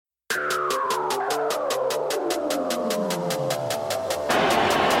Breeze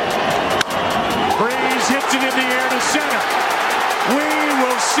hits it in the air to center. We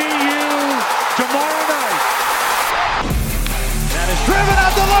will see you tomorrow night. That is driven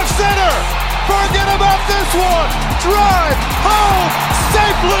out to left center. Forget about this one. Drive home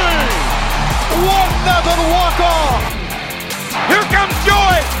safely. 1-0 walk-off. Here comes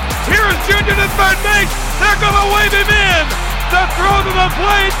Joy. Here is Junior to third base. They're going to wave him in. The throw to the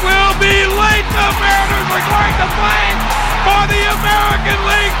plate will be late. The Mariners are going to play for the American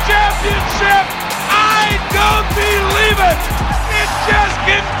League Championship. I don't believe it. It just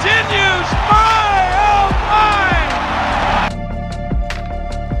continues. My, oh my.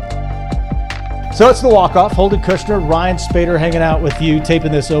 So it's the walk-off. Holden Kushner, Ryan Spaeder hanging out with you,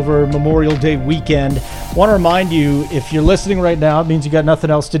 taping this over Memorial Day weekend. Want to remind you, if you're listening right now, it means you got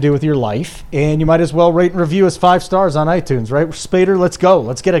nothing else to do with your life, and you might as well rate and review us 5 stars on iTunes, right? Spaeder, let's go.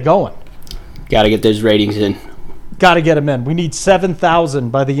 Let's get it going. Got to get those ratings in. Got to get them in. We need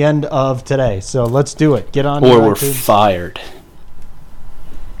 7,000 by the end of today, so let's do it. Get on. Or we're fired.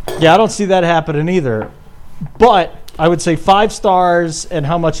 Yeah, I don't see that happening either, but I would say 5 stars and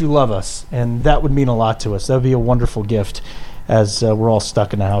how much you love us, and that would mean a lot to us. That would be a wonderful gift as we're all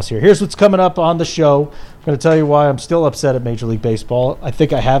stuck in the house here. Here's what's coming up on the show. I'm going to tell you why I'm still upset at Major League Baseball. I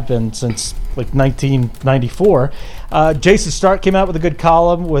think I have been since like 1994. Jason Stark came out with a good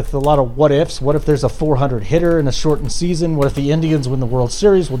column with a lot of what ifs. What if there's a 400 hitter in a shortened season? What if the Indians win the World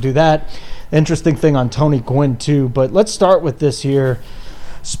Series? We'll do that. Interesting thing on Tony Gwynn too. But let's start with this here.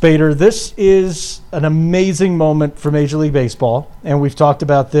 Spaeder, this is an amazing moment for Major League Baseball, and we've talked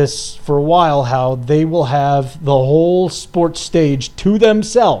about this for a while, how they will have the whole sports stage to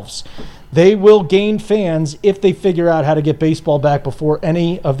themselves. They will gain fans if they figure out how to get baseball back before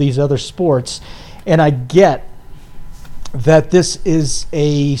any of these other sports, and I get that this is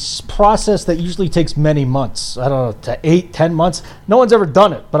a process that usually takes many months. I don't know, to 8-10 months. No one's ever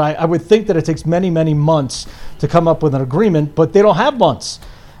done it, but I would think that it takes many, many months to come up with an agreement, but they don't have months.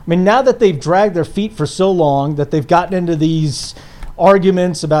 I mean, now that they've dragged their feet for so long, that they've gotten into these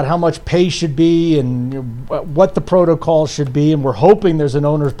arguments about how much pay should be and what the protocol should be, and we're hoping there's an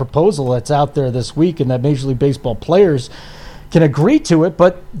owner's proposal that's out there this week and that Major League Baseball players can agree to it,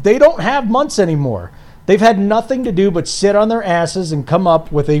 but they don't have months anymore. They've had nothing to do but sit on their asses and come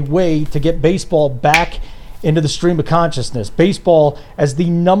up with a way to get baseball back into the stream of consciousness. Baseball as the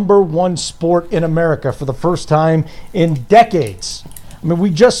 #1 sport in America for the first time in decades. I mean, we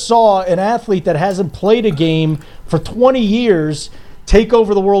just saw an athlete that hasn't played a game for 20 years take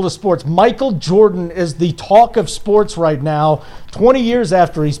over the world of sports. Michael Jordan is the talk of sports right now, 20 years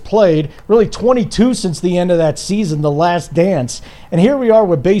after he's played, really 22 since the end of that season, The Last Dance. And here we are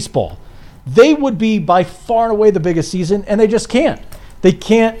with baseball. They would be by far and away the biggest season, and they just can't. They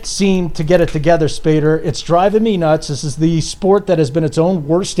can't seem to get it together, Spaeder. It's driving me nuts. This is the sport that has been its own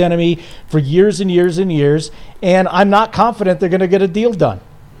worst enemy for years and years and years, and I'm not confident they're going to get a deal done.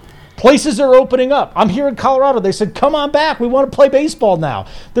 Places are opening up. I'm here in Colorado. They said, come on back. We want to play baseball now.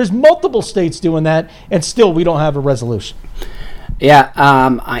 There's multiple states doing that, and still we don't have a resolution. Yeah,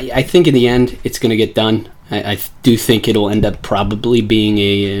 I think in the end it's going to get done. I do think it'll end up probably being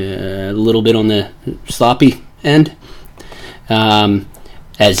a little bit on the sloppy end.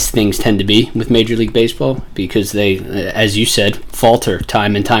 As things tend to be with Major League Baseball, because they, as you said, falter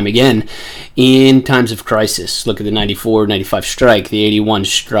time and time again in times of crisis. Look at the 94, 95 strike, the 81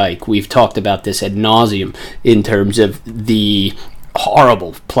 strike. We've talked about this ad nauseum in terms of the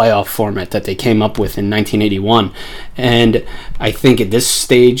horrible playoff format that they came up with in 1981. And I think at this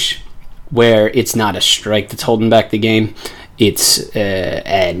stage, where it's not a strike that's holding back the game, it's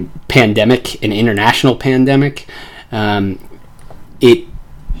a pandemic, an international pandemic.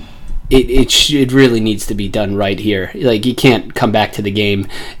 It really needs to be done right here. Like, you can't come back to the game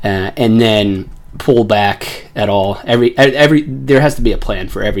and then pull back at all. There has to be a plan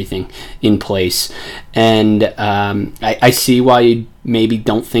for everything in place, and I see why you maybe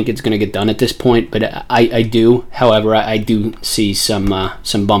don't think it's going to get done at this point, but I do. However, I do see some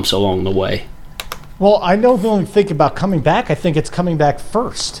bumps along the way. Well, I don't only think about coming back. I think it's coming back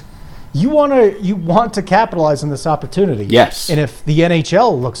first. You want to capitalize on this opportunity. Yes. And if the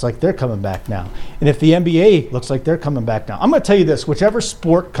NHL looks like they're coming back now, and if the NBA looks like they're coming back now, I'm going to tell you this, whichever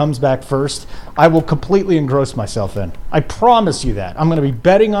sport comes back first, I will completely engross myself in. I promise you that. I'm going to be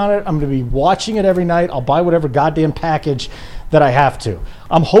betting on it. I'm going to be watching it every night. I'll buy whatever goddamn package that I have to.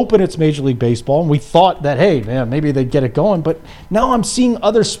 I'm hoping it's Major League Baseball, and we thought that, hey, man, maybe they'd get it going, but now I'm seeing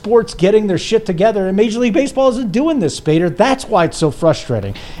other sports getting their shit together, and Major League Baseball isn't doing this, Spaeder. That's why it's so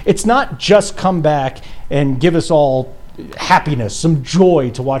frustrating. It's not just come back and give us all happiness, some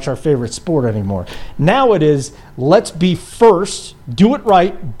joy to watch our favorite sport anymore. Now it is, let's be first, do it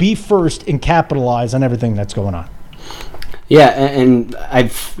right, be first, and capitalize on everything that's going on. Yeah, and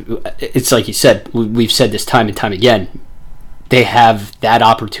it's like you said, we've said this time and time again, they have that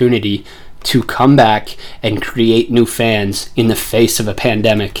opportunity to come back and create new fans in the face of a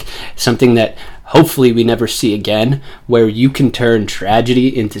pandemic, something that hopefully we never see again, where you can turn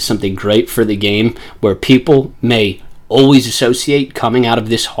tragedy into something great for the game, where people may always associate coming out of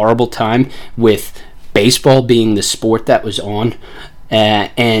this horrible time with baseball being the sport that was on,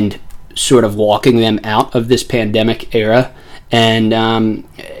 and sort of walking them out of this pandemic era. And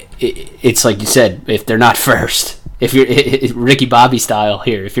it's like you said, if they're not first, if you're Ricky Bobby style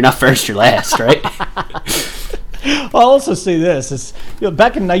here, if you're not first, you're last, right? I'll also say this: it's,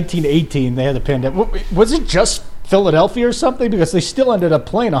 back in 1918, they had the pandemic. Was it just Philadelphia or something? Because they still ended up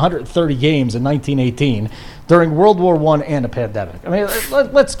playing 130 games in 1918 during World War I and a pandemic. I mean,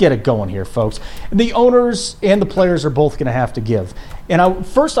 let's get it going here, folks. The owners and the players are both going to have to give. And I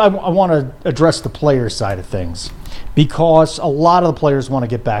want to address the player side of things, because a lot of the players want to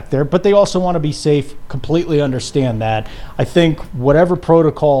get back there, but they also want to be safe. Completely understand that. I think whatever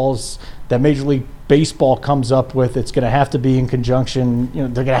protocols that Major League Baseball comes up with, it's going to have to be in conjunction.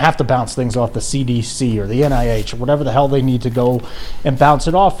 They're going to have to bounce things off the CDC or the NIH or whatever the hell they need to go and bounce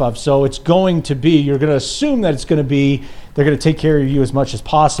it off of. So it's going to be, you're going to assume that it's going to be, they're going to take care of you as much as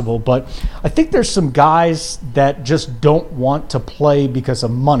possible. But I think there's some guys that just don't want to play because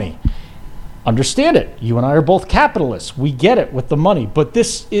of money. Understand it. You and I are both capitalists. We get it with the money. But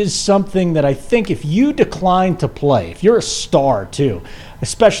this is something that I think if you decline to play, if you're a star too,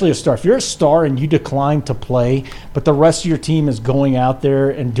 especially a star, if you're a star and you decline to play, but the rest of your team is going out there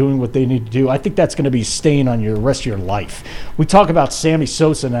and doing what they need to do, I think that's going to be staying on your rest of your life. We talk about Sammy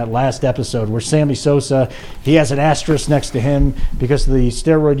Sosa in that last episode, where Sammy Sosa, he has an asterisk next to him because of the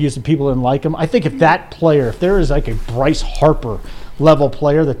steroid use and people didn't like him. I think if that player, if there is like a Bryce Harper level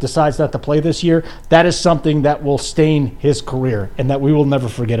player that decides not to play this year, that is something that will stain his career and that we will never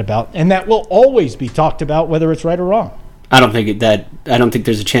forget about, and that will always be talked about, whether it's right or wrong. I don't think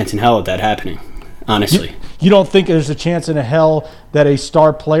there's a chance in hell of that happening, honestly. You don't think there's a chance in hell that a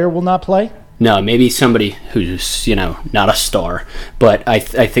star player will not play? No, maybe somebody who's, not a star, but I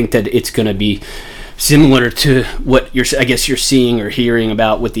think that it's going to be similar to what you're seeing or hearing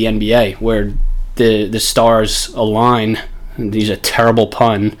about with the NBA, where the stars align. These are a terrible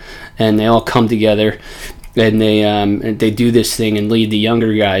pun, and they all come together, and they do this thing and lead the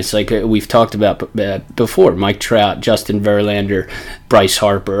younger guys, like we've talked about before: Mike Trout, Justin Verlander, Bryce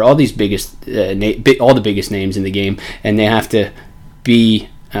Harper, all these all the biggest names in the game, and they have to be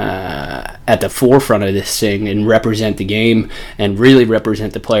at the forefront of this thing and represent the game and really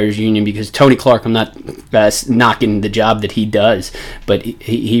represent the players' union. Because Tony Clark, I'm not knocking the job that he does, but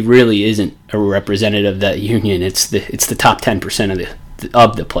he really isn't a representative of that union. It's the top 10%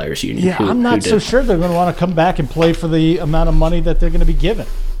 of the players' union. Yeah, I'm not so sure they're going to want to come back and play for the amount of money that they're going to be given.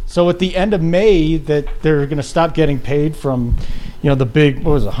 So at the end of May, that they're going to stop getting paid from, the big,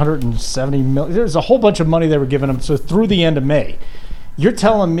 170 million. There's a whole bunch of money they were giving them. So through the end of May. You're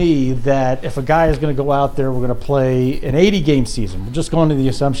telling me that if a guy is going to go out there, we're going to play an 80-game season. We're just going to the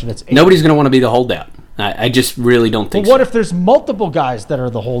assumption it's 80. Nobody's going to want to be the holdout. I just really don't think so. But what if there's multiple guys that are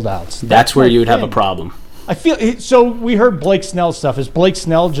the holdouts? That's where you would have a problem. I feel so. We heard Blake Snell stuff. Is Blake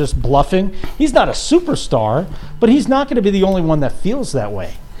Snell just bluffing? He's not a superstar, but he's not going to be the only one that feels that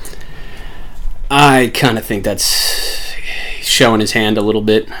way. I kind of think that's showing his hand a little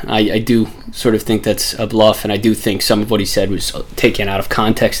bit. I do sort of think that's a bluff, and I do think some of what he said was taken out of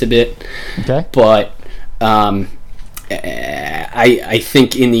context a bit. Okay. But I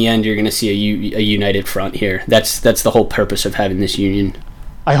think in the end you're going to see a united front here. That's the whole purpose of having this union.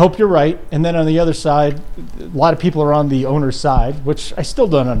 I hope you're right. And then on the other side, a lot of people are on the owner's side, which I still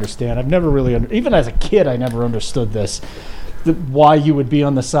don't understand. I've never really, even as a kid, I never understood this. Why you would be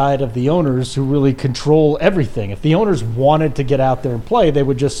on the side of the owners who really control everything. If the owners wanted to get out there and play, they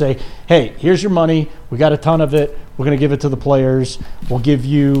would just say, hey, here's your money. We got a ton of it. We're going to give it to the players.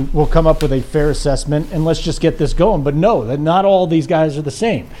 We'll come up with a fair assessment, and let's just get this going. But no, that not all these guys are the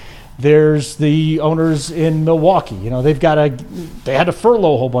same. There's the owners in Milwaukee. They had to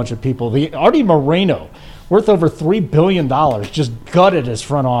furlough a whole bunch of people. Artie Moreno, worth over $3 billion, just gutted his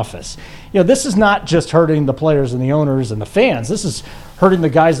front office. This is not just hurting the players and the owners and the fans. This is hurting the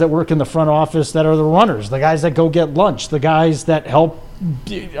guys that work in the front office that are the runners, the guys that go get lunch, the guys that help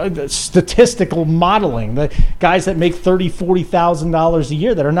statistical modeling, the guys that make $30,000, $40,000 a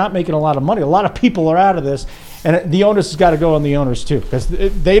year that are not making a lot of money. A lot of people are out of this, and the owners has got to go on the owners too, because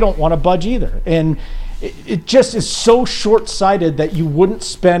they don't want to budge either. And it just is so short-sighted that you wouldn't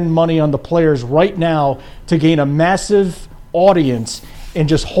spend money on the players right now to gain a massive audience and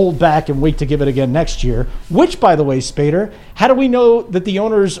just hold back and wait to give it again next year. Which, by the way, Spaeder, how do we know that the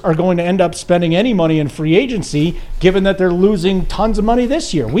owners are going to end up spending any money in free agency, given that they're losing tons of money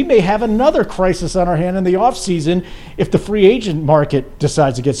this year? We may have another crisis on our hand in the offseason if the free agent market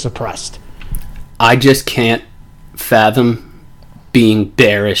decides to get suppressed. I just can't fathom being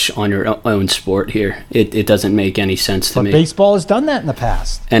bearish on your own sport here. It doesn't make any sense to me. But baseball has done that in the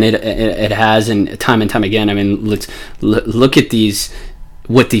past. And it has, and time again. I mean, let's look at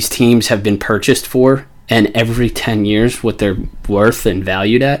what these teams have been purchased for, and every 10 years what they're worth and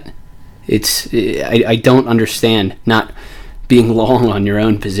valued at. I don't understand not being long on your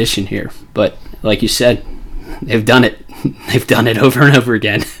own position here. But like you said, they've done it. They've done it over and over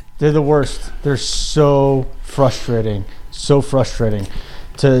again. They're the worst. They're so frustrating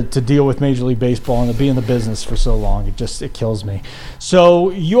to deal with Major League Baseball and to be in the business for so long. It kills me. So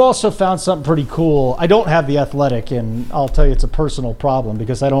you also found something pretty cool. I don't have The Athletic, and I'll tell you it's a personal problem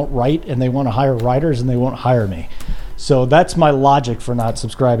because I don't write, and they want to hire writers, and they won't hire me. So that's my logic for not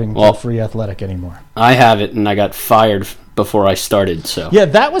subscribing to Free Athletic anymore. I have it, and I got fired before I started. So yeah,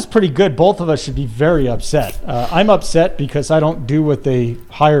 that was pretty good. Both of us should be very upset. I'm upset because I don't do what they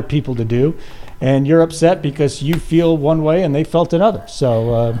hire people to do. And you're upset because you feel one way and they felt another.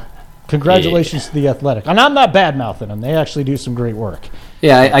 So congratulations to The Athletic. And I'm not bad-mouthing them. They actually do some great work.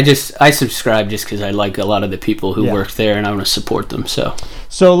 Yeah, I subscribe just because I like a lot of the people who work there and I want to support them.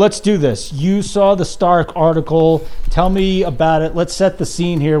 So let's do this. You saw the Stark article. Tell me about it. Let's set the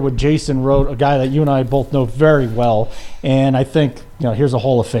scene here with Jason wrote, a guy that you and I both know very well. And I think, here's a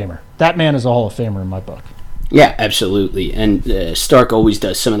Hall of Famer. That man is a Hall of Famer in my book. Yeah, absolutely. And Stark always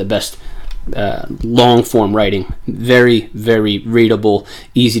does some of the best long form writing, very, very readable,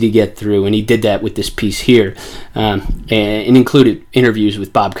 easy to get through, and he did that with this piece here, and included interviews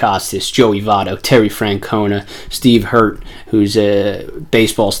with Bob Costas, Joey Votto, Terry Francona, Steve Hurt, who's a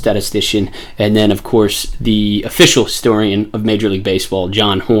baseball statistician, and then of course the official historian of Major League Baseball,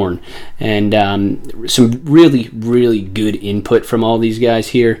 John Horn, and some really, really good input from all these guys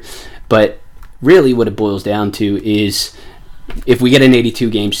here. But really what it boils down to is, if we get an 82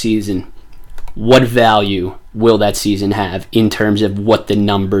 game season, what value will that season have in terms of what the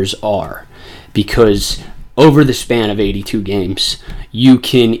numbers are? Because over the span of 82 games, you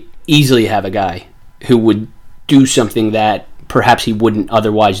can easily have a guy who would do something that perhaps he wouldn't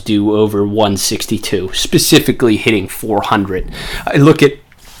otherwise do over 162, specifically hitting 400. I look at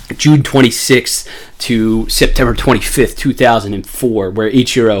June 26th to September 25th, 2004, where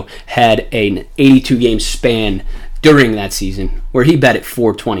Ichiro had an 82-game span during that season where he batted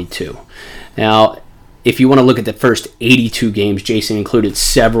 .422. Now, if you want to look at the first 82 games, Jason included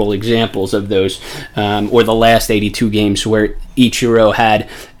several examples of those, or the last 82 games where Ichiro had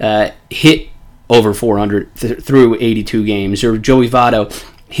hit over 400 through 82 games, or Joey Votto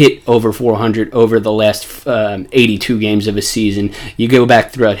hit over 400 over the last 82 games of a season. You go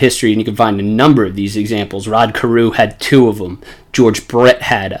back throughout history and you can find a number of these examples. Rod Carew had 2 of them. George Brett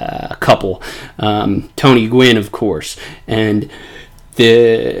had a couple. Tony Gwynn, of course. And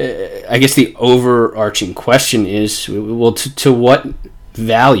I guess the overarching question is, well, to what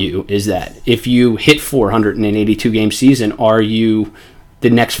value is that? If you hit 400 in an 82-game season, are you the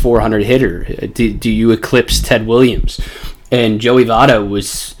next 400 hitter? Do you eclipse Ted Williams? And Joey Votto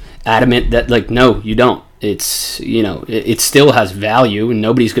was adamant that, no, you don't. It's, it still has value, and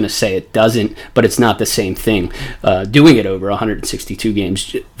nobody's going to say it doesn't, but it's not the same thing. Doing it over 162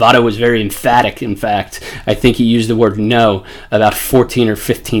 games, Votto was very emphatic. In fact, I think he used the word no about 14 or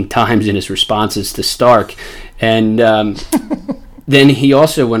 15 times in his responses to Stark. And then he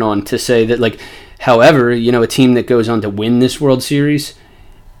also went on to say that, however, a team that goes on to win this World Series,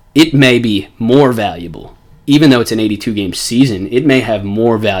 it may be more valuable. Even though it's an 82-game season, it may have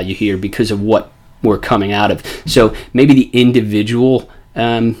more value here because of what we're coming out of. So maybe the individual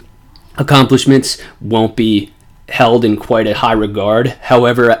accomplishments won't be held in quite a high regard.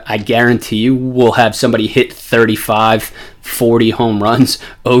 However, I guarantee you we'll have somebody hit 35, 40 home runs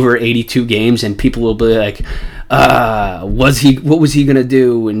over 82 games, and people will be like, what was he going to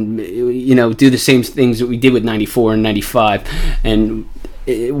do? And, do the same things that we did with 94 and 95. And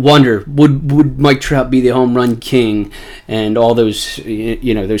wonder, would Mike Trout be the home run king, and all those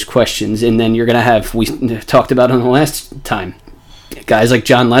those questions. And then you're going to have, we talked about on the last time, guys like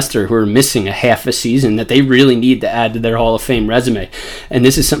John Lester who are missing a half a season that they really need to add to their Hall of Fame resume. And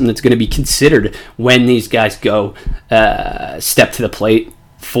this is something that's going to be considered when these guys go step to the plate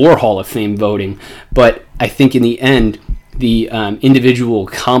for Hall of Fame voting. But I think in the end, the individual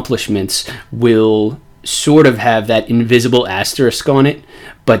accomplishments will sort of have that invisible asterisk on it,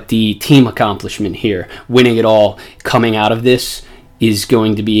 but the team accomplishment here, winning it all, coming out of this, is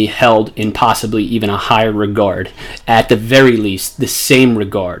going to be held in possibly even a higher regard. At the very least, the same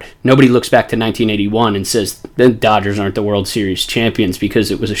regard. Nobody looks back to 1981 and says the Dodgers aren't the World Series champions because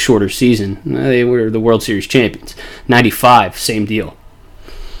it was a shorter season. They were the World Series champions. 95, same deal.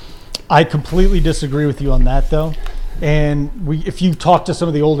 I completely disagree with you on that, though. And if you talk to some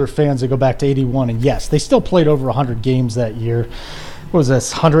of the older fans that go back to 81, and yes, they still played over 100 games that year. What was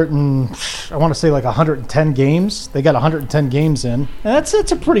this, 110 games? They got 110 games in. And that's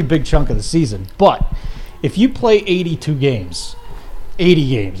a pretty big chunk of the season. But if you play 82 games,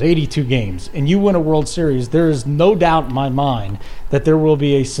 and you win a World Series, there is no doubt in my mind that there will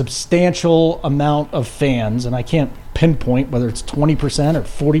be a substantial amount of fans, and I can't pinpoint whether it's 20% or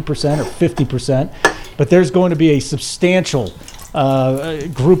 40% or 50%, but there's going to be a substantial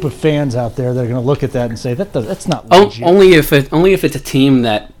group of fans out there that are going to look at that and say that's not legit. Only if it's a team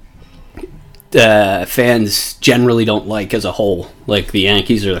that fans generally don't like as a whole, like the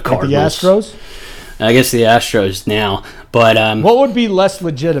Yankees or the Cardinals. Like the Astros? I guess the Astros now, but what would be less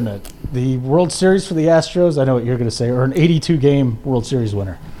legitimate, the World Series for the Astros? I know what you're going to say, or an 82-game World Series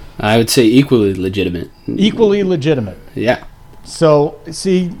winner. I would say equally legitimate. Equally legitimate. Yeah. So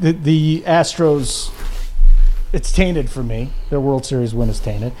see the Astros. It's tainted for me. Their World Series win is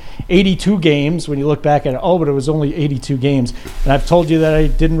tainted. 82 games, when you look back at it, but it was only 82 games. And I've told you that I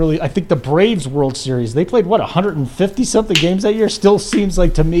think the Braves World Series, they played, 150-something games that year? Still seems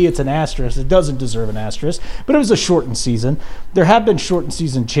like, to me, it's an asterisk. It doesn't deserve an asterisk. But it was a shortened season. There have been shortened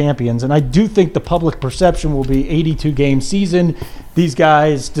season champions, and I do think the public perception will be 82-game season. These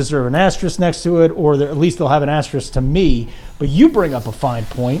guys deserve an asterisk next to it, or at least they'll have an asterisk to me. But you bring up a fine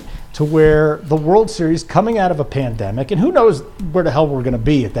point to where the World Series coming out of a pandemic, and who knows where the hell we're going to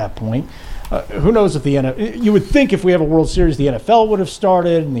be at that point. Who knows if you would think if we have a World Series, the NFL would have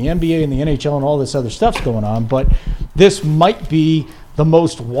started, and the NBA and the NHL and all this other stuff's going on. But this might be the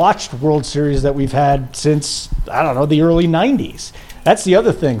most watched World Series that we've had since, the early 90s. That's the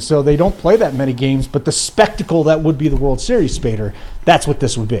other thing. So they don't play that many games, but the spectacle that would be the World Series, Spaeder, that's what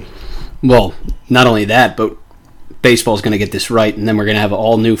this would be. Well, not only that, but baseball's going to get this right, and then we're going to have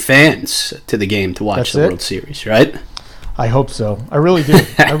all new fans to the game to watch the World Series, right? I hope so. I really do.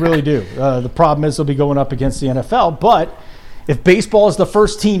 I really do. The problem is they'll be going up against the NFL, but if baseball is the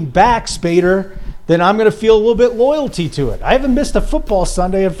first team back, Spaeder, then I'm going to feel a little bit loyalty to it. I haven't missed a football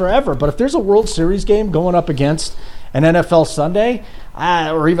Sunday in forever, but if there's a World Series game going up against an NFL Sunday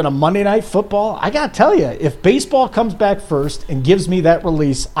or even a Monday Night Football, I got to tell you, if baseball comes back first and gives me that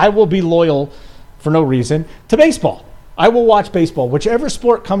release, I will be loyal for no reason to baseball. I will watch baseball. Whichever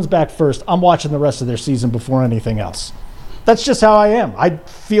sport comes back first, I'm watching the rest of their season before anything else. That's just how I am. I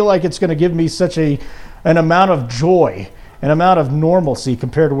feel like it's going to give me such an amount of joy, an amount of normalcy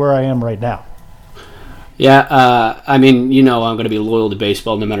compared to where I am right now. Yeah, I'm going to be loyal to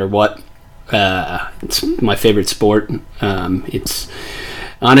baseball no matter what. It's my favorite sport. It's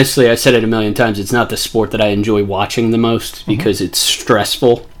honestly, I said it a million times, it's not the sport that I enjoy watching the most because it's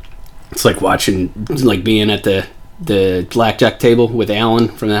stressful. It's like being at the blackjack table with Alan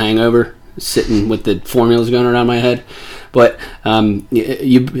from The Hangover, sitting with the formulas going around my head. But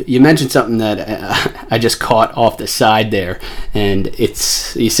you mentioned something that I just caught off the side there, and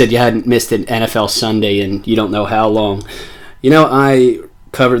you said you hadn't missed an NFL Sunday and you don't know how long. I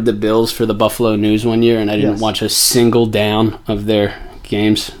covered the Bills for the Buffalo News one year, and I didn't watch a single down of their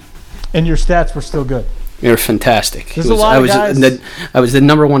games. And your stats were still good. They were fantastic. I was the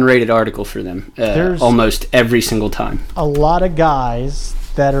number one rated article for them almost every single time. A lot of guys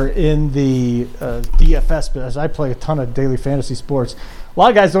that are in the DFS, as I play a ton of daily fantasy sports, a lot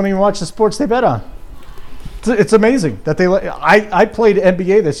of guys don't even watch the sports they bet on. It's amazing that I played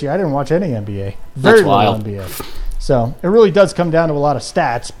NBA this year. I didn't watch any NBA. Very little NBA. So it really does come down to a lot of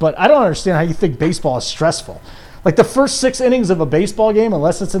stats, but I don't understand how you think baseball is stressful. Like the first 6 innings of a baseball game,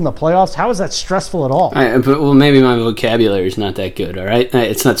 unless it's in the playoffs, how is that stressful at all? Well, maybe my vocabulary is not that good. All right,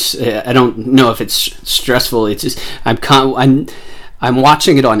 it's not. I don't know if it's stressful. It's just I'm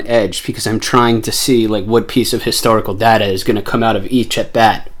watching it on edge because I'm trying to see like what piece of historical data is going to come out of each at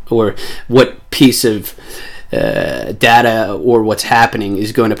bat, or what piece of data or what's happening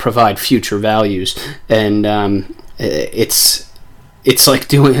is going to provide future values, and It's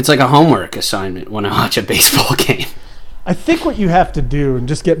like a homework assignment when I watch a baseball game. I think what you have to do, and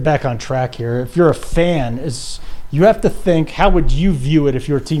just get back on track here, if you're a fan, is you have to think, how would you view it if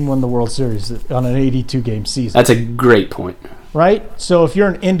your team won the World Series on an 82-game season? That's a great point. right? So if you're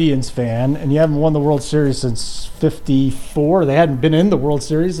an Indians fan and you haven't won the World Series since 54, they hadn't been in the World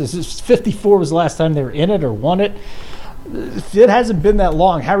Series. 54 was the last time they were in it or won it. If it hasn't been that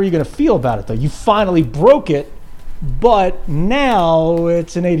long, how are you going to feel about it, though? You finally broke it, but now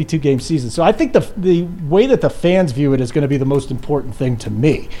it's an 82-game season. So I think the way that the fans view it is going to be the most important thing to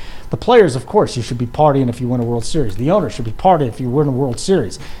me. The players, of course, you should be partying if you win a World Series. The owner should be partying if you win a World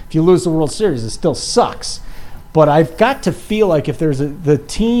Series. If you lose the World Series, it still sucks. But I've got to feel like if there's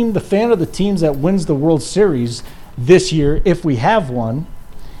the fan of the teams that wins the World Series this year, if we have one,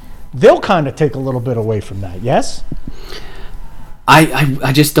 they'll kind of take a little bit away from that, yes?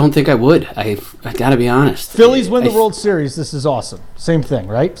 I just don't think I would. I got to be honest. Phillies win the World Series. This is awesome. Same thing,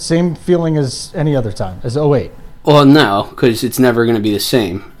 right? Same feeling as any other time, as 08. Well, no, because it's never going to be the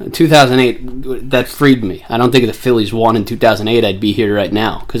same. 2008, that freed me. I don't think if the Phillies won in 2008, I'd be here right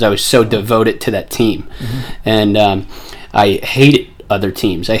now because I was so devoted to that team. Mm-hmm. And I hated other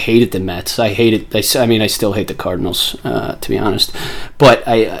teams. I hated the Mets. I still hate the Cardinals, to be honest. But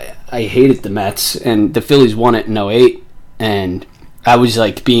I hated the Mets, and the Phillies won it in 08, and I was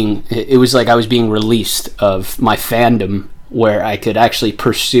like it was like I was being released of my fandom where I could actually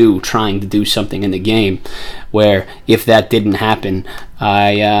pursue trying to do something in the game, where if that didn't happen,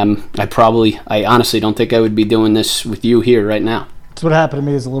 I honestly don't think I would be doing this with you here right now. That's what happened to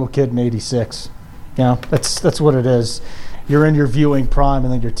me as a little kid in '86. You know, that's what it is. You're in your viewing prime,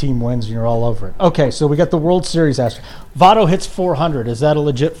 and then your team wins, and you're all over it. Okay, so we got the World Series after. Votto hits 400. Is that a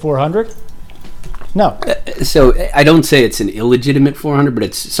legit 400? No. So I don't say it's an illegitimate 400, but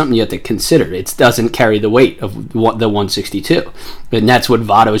it's something you have to consider. It doesn't carry the weight of the 162. And that's what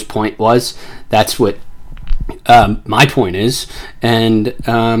Votto's point was. That's what my point is. And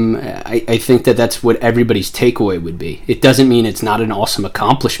I think that's what everybody's takeaway would be. It doesn't mean it's not an awesome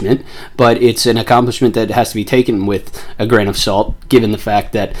accomplishment, but it's an accomplishment that has to be taken with a grain of salt, given the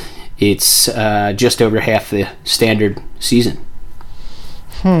fact that it's just over half the standard season.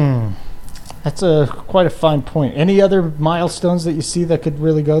 That's quite a fine point. Any other milestones that you see that could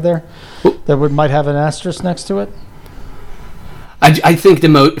really go there, that might have an asterisk next to it? I think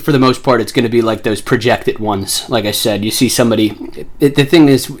for the most part, it's going to be like those projected ones. Like I said, you see somebody. The thing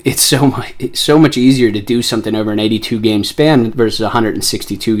is, it's so much easier to do something over an 82-game span versus a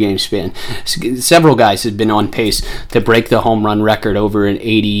 162-game span. Several guys have been on pace to break the home run record over an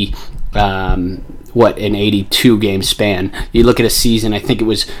 82-game span. You look at a season, I think it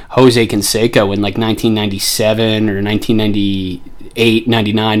was Jose Canseco in like 1997 or 1998,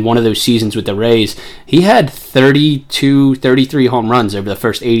 99, one of those seasons with the Rays. He had 33 home runs over the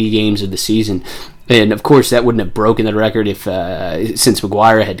first 80 games of the season. And of course, that wouldn't have broken the record since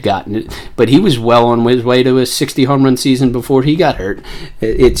McGuire had gotten it. But he was well on his way to a 60 home run season before he got hurt.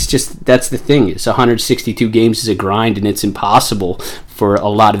 It's just, that's the thing. It's 162 games is a grind, and it's impossible for a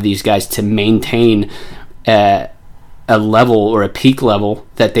lot of these guys to maintain a level or a peak level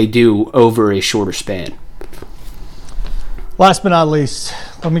that they do over a shorter span. Last but not least,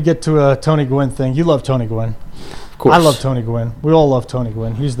 let me get to a Tony Gwynn thing. You love Tony Gwynn. I love Tony Gwynn. We all love Tony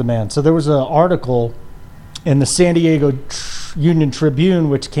Gwynn. He's the man. So there was an article in the San Diego Union Tribune,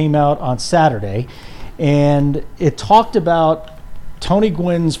 which came out on Saturday, and it talked about Tony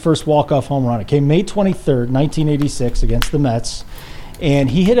Gwynn's first walk-off home run. It came May 23rd, 1986 against the Mets, and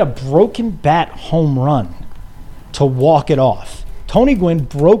he hit a broken bat home run to walk it off. Tony Gwynn,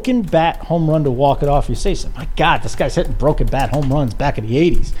 broken bat home run to walk it off. You say, my God, this guy's hitting broken bat home runs back in the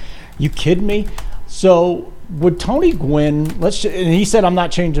 80s. You kidding me? So would Tony Gwynn, and he said, I'm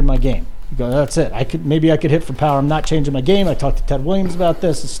not changing my game. You go, that's it. Maybe I could hit for power. I'm not changing my game. I talked to Ted Williams about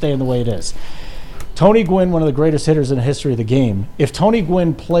this. It's staying the way it is. Tony Gwynn, one of the greatest hitters in the history of the game. If Tony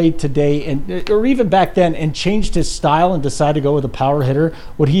Gwynn played today, or even back then, and changed his style and decided to go with a power hitter,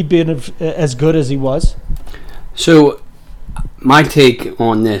 would he be as good as he was? So my take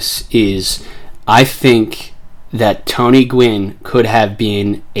on this is I think that Tony Gwynn could have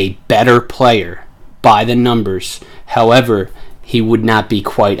been a better player by the numbers. However, he would not be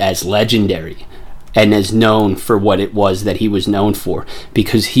quite as legendary and as known for what it was that he was known for,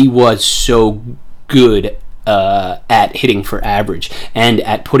 because he was so good at hitting for average and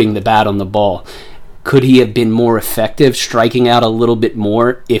at putting the bat on the ball. Could he have been more effective, striking out a little bit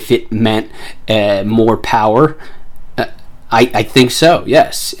more if it meant more power? I think so,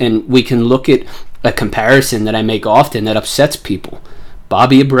 yes. And we can look at a comparison that I make often that upsets people.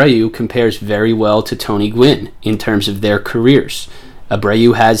 Bobby Abreu compares very well to Tony Gwynn in terms of their careers.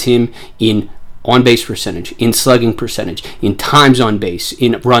 Abreu has him in on-base percentage, in slugging percentage, in times on base,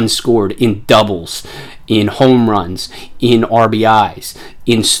 in runs scored, in doubles, in home runs, in RBIs,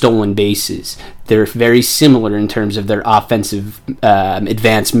 in stolen bases. They're very similar in terms of their offensive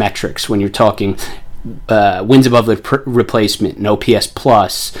advanced metrics when you're talking wins above the replacement, and OPS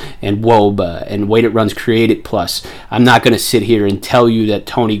plus, and WOBA, and weighted runs created plus. I'm not going to sit here and tell you that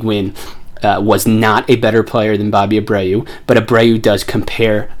Tony Gwynn was not a better player than Bobby Abreu, but Abreu does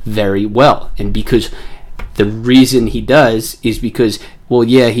compare very well. And because the reason he does is because, well,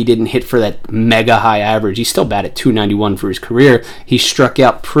 yeah, he didn't hit for that mega high average. He still batted .291 for his career. He struck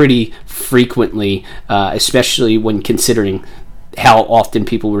out pretty frequently, especially when considering how often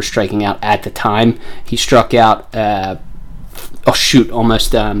people were striking out at the time. He struck out,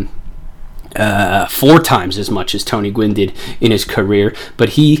 almost 4 times as much as Tony Gwynn did in his career. But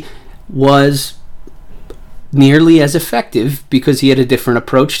he was nearly as effective because he had a different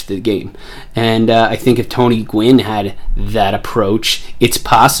approach to the game. And I think if Tony Gwynn had that approach, it's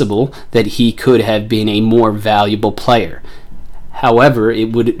possible that he could have been a more valuable player. However,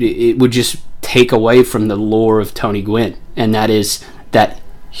 it would just take away from the lore of Tony Gwynn, and that is that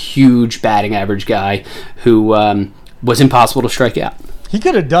huge batting average guy who was impossible to strike out. He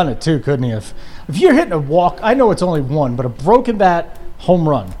could have done it too, couldn't he? If you're hitting a walk, I know it's only one, but a broken bat home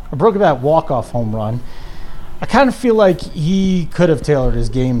run, a broken bat walk-off home run, I kind of feel like he could have tailored his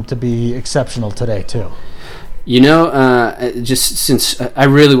game to be exceptional today too. You know, just since I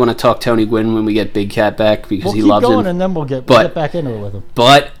really want to talk Tony Gwynn when we get Big Cat back because he loves him. We'll keep going and then we'll get back into it with him.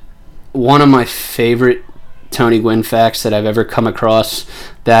 But one of my favorite Tony Gwynn facts that I've ever come across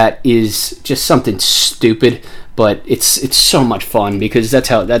that is just something stupid, but it's so much fun because that's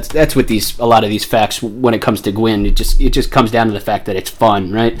what a lot of these facts when it comes to Gwynn, it just comes down to the fact that it's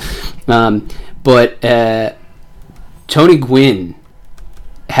fun, right? But Tony Gwynn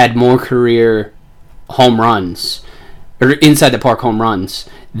had more career home runs or inside the park home runs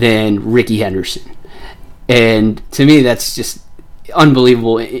than Rickey Henderson, and to me that's just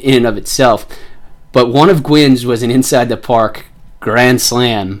unbelievable in and of itself. But one of Gwynn's was an inside the park grand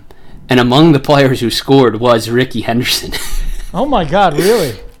slam, and among the players who scored was Rickey Henderson. Oh my God,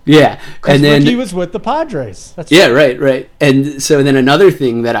 really? Yeah, and then Rickey was with the Padres. That's right. And so then another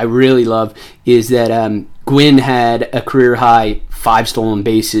thing that I really love is that Gwynn had a career high 5 stolen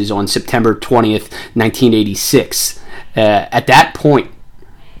bases on September 20th, 1986. At that point,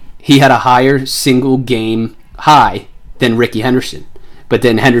 he had a higher single game high than Rickey Henderson. But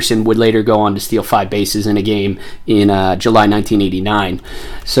then Henderson would later go on to steal 5 bases in a game in July 1989.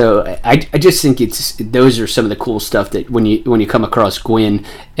 So I just think those are some of the cool stuff that when you come across Gwynn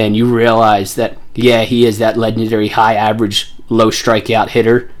and you realize that, yeah, he is that legendary high average, low strikeout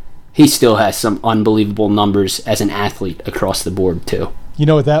hitter, he still has some unbelievable numbers as an athlete across the board too. You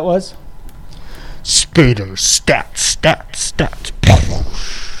know what that was? Spaeder stats.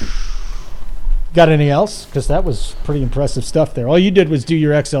 Got any else? Because that was pretty impressive stuff there. All you did was do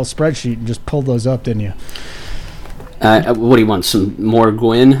your Excel spreadsheet and just pull those up, didn't you? What do you want? Some more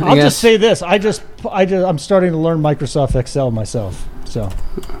Gwynn? I'll just say this: I'm starting to learn Microsoft Excel myself. So,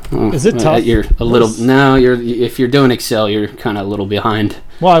 is it tough? You're a little no. If you're doing Excel, you're kind of a little behind.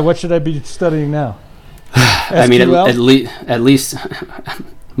 Why? What should I be studying now? I mean, at least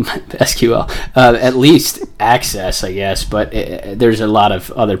SQL, at least Access, I guess. But there's a lot of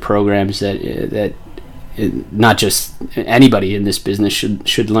other programs that not just anybody in this business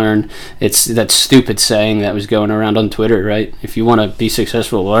should learn. It's that stupid saying that was going around on Twitter, right? If you want to be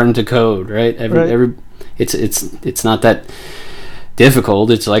successful, learn to code, right? It's not that difficult.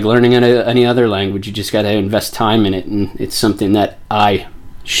 It's like learning any other language. You just got to invest time in it, and it's something that I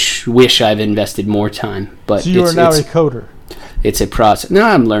wish I've invested more time. But so you are now a coder. It's a process. No,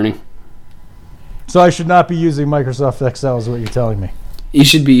 I'm learning. So I should not be using Microsoft Excel is what you're telling me. You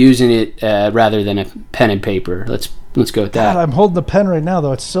should be using it rather than a pen and paper. Let's go with that. God, I'm holding the pen right now,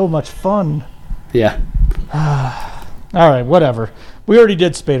 though. It's so much fun. Yeah. All right, whatever. We already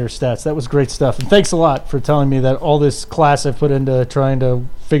did Spaeder stats. That was great stuff. And thanks a lot for telling me that all this class I've put into trying to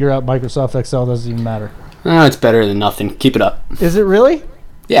figure out Microsoft Excel doesn't even matter. Oh, it's better than nothing. Keep it up. Is it really?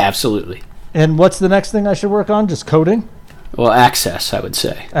 Yeah, absolutely. And what's the next thing I should work on? Just coding? Well, Access, I would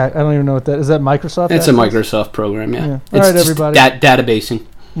say. I don't even know what that is. That Microsoft? It's Access? A Microsoft program, yeah. All right, everybody. Databasing.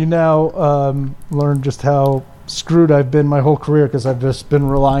 You now learn just how screwed I've been my whole career because I've just been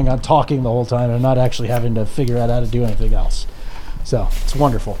relying on talking the whole time and not actually having to figure out how to do anything else. So it's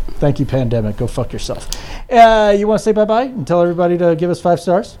wonderful. Thank you, pandemic. Go fuck yourself. You want to say bye-bye and tell everybody to give us 5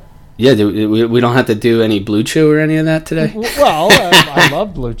 stars? Yeah, we don't have to do any Blue Chew or any of that today? Well, I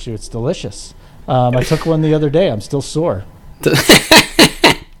love Blue Chew. It's delicious. I took one the other day. I'm still sore.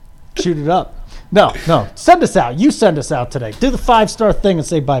 Shoot it up. No. Send us out. You send us out today. Do the 5-star thing and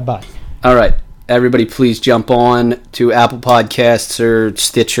say bye-bye. All right. everybody please jump on to Apple Podcasts or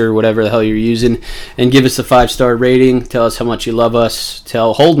Stitcher, whatever the hell you're using, and give us a 5-star rating. Tell us how much you love us.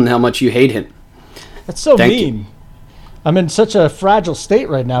 Tell Holden how much you hate him. That's so Thank mean. you. I'm in such a fragile state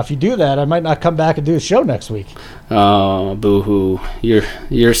right now. If you do that, I might not come back and do a show next week. Oh, boo-hoo.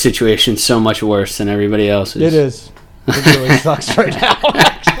 Your situation's so much worse than everybody else's. It is. It really sucks right now,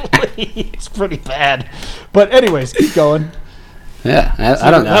 actually. It's pretty bad. But anyways, keep going. Yeah, I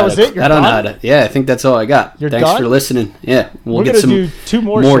don't know. That was it? You're I don't know done? how to. Yeah, I think that's all I got. You're Thanks done? for listening. Yeah, We're going to do 2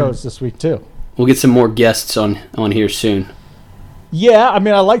 more shows this week, too. We'll get some more guests on here soon. Yeah, I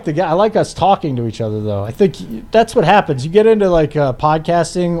mean, I like us talking to each other, though. I think that's what happens. You get into like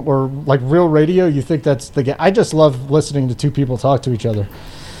podcasting or like real radio. You think that's I just love listening to 2 people talk to each other.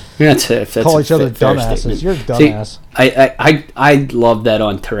 That's Call each other fair dumbasses. statement. You're a dumbass. See, I love that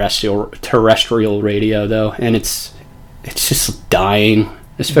on terrestrial radio though, and it's just dying,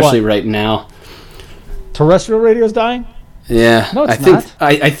 especially What? right now. Terrestrial radio's dying? Yeah, No, it's I think not.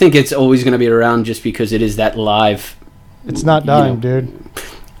 I think it's always going to be around just because it is that live. It's not dying, dude.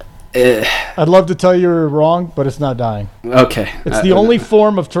 Uh, I'd love to tell you you're wrong, but it's not dying. okay, It's the only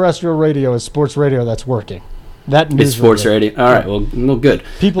form of terrestrial radio is sports radio that's working. That news It's sports radio. All right, well, good.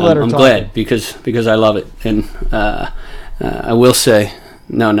 People that are I'm talking. glad because I love it, and I will say,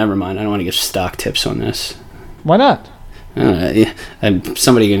 no, never mind. I don't want to give stock tips on this. Why not? I don't know, yeah,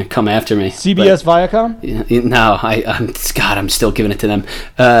 somebody going to come after me. CBS Viacom? No, I'm still giving it to them.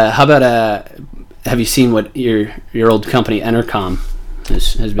 How about have you seen what your old company Entercom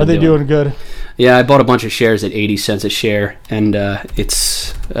has been Are they doing good? Yeah, I bought a bunch of shares at 80 cents a share, and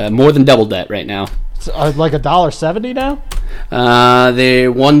it's more than doubled that right now. It's like $1.70 now?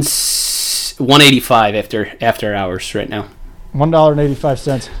 They're 185 after hours right now.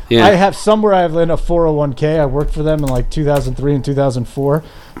 $1.85. Yeah. I have somewhere I have in a 401k. I worked for them in like 2003 and 2004.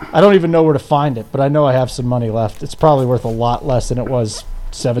 I don't even know where to find it, but I know I have some money left. It's probably worth a lot less than it was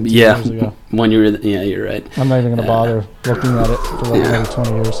 17 years ago. When you were, you're right. I'm not even going to bother looking at it for like another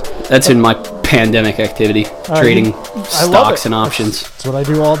 20 years. That's in my pandemic activity, trading stocks and options. That's what I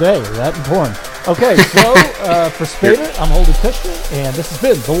do all day, that and porn. Okay, so for Spaeder, I'm Holden Kushner, and this has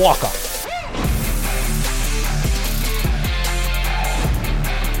been The Walk-Off.